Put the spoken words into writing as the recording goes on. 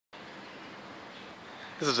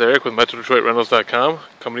This is Eric with MetroDetroitRentals.com,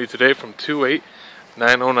 coming to you today from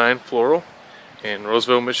 28909 Floral in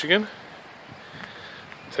Roseville, Michigan.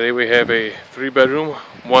 Today we have a 3-bedroom,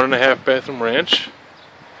 1.5 bathroom ranch.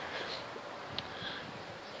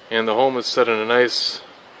 And the home is set in a nice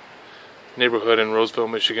neighborhood in Roseville,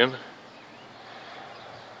 Michigan.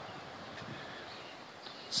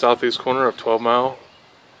 Southeast corner of 12 Mile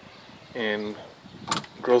and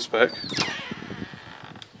Groesbeck.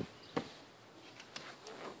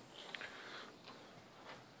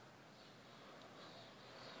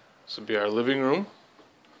 This would be our living room.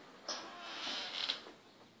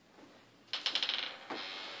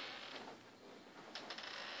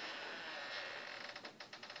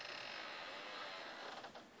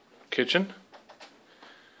 Kitchen,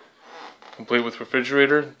 complete with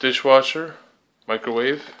refrigerator, dishwasher,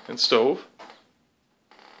 microwave, and stove.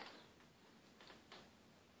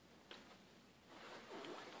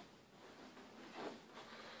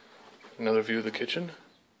 Another view of the kitchen.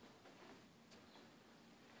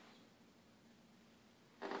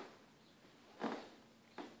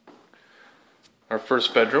 Our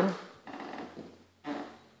first bedroom.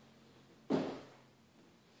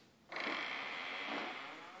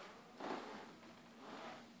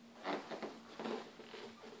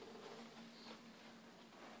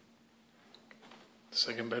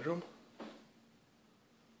 Second bedroom.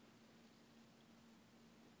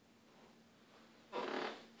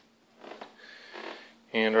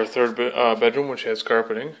 And our third bedroom, which has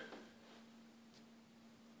carpeting.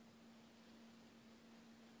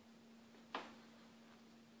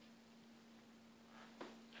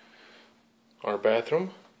 Our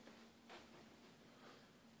bathroom.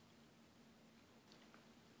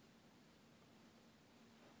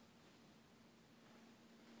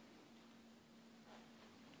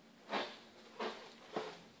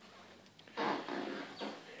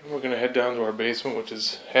 And we're going to head down to our basement, which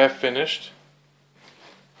is half finished.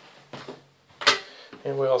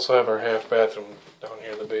 And we also have our half bathroom down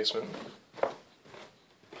here in the basement.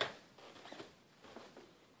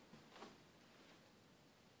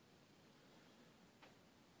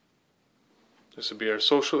 This would be our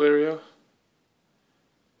social area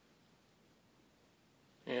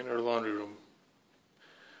and our laundry room.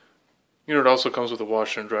 Unit also comes with a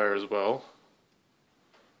washer and dryer as well.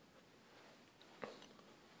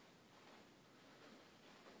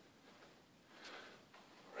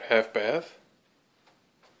 Half bath.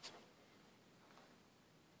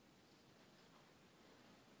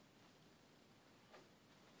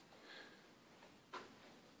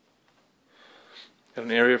 Got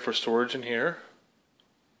an area for storage in here.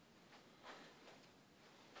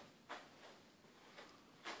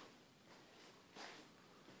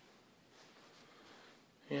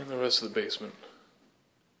 And the rest of the basement.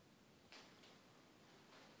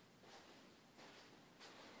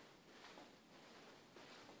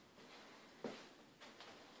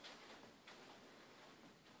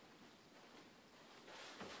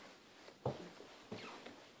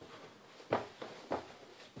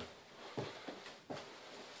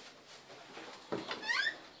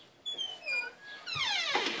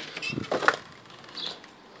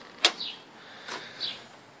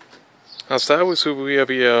 Outside we have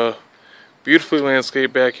a beautifully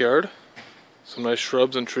landscaped backyard, some nice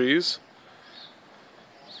shrubs and trees,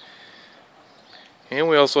 and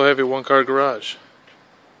we also have a 1-car garage.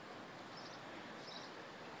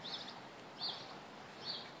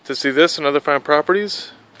 To see this and other fine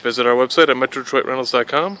properties, visit our website at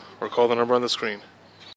MetroDetroitRentals.com or call the number on the screen.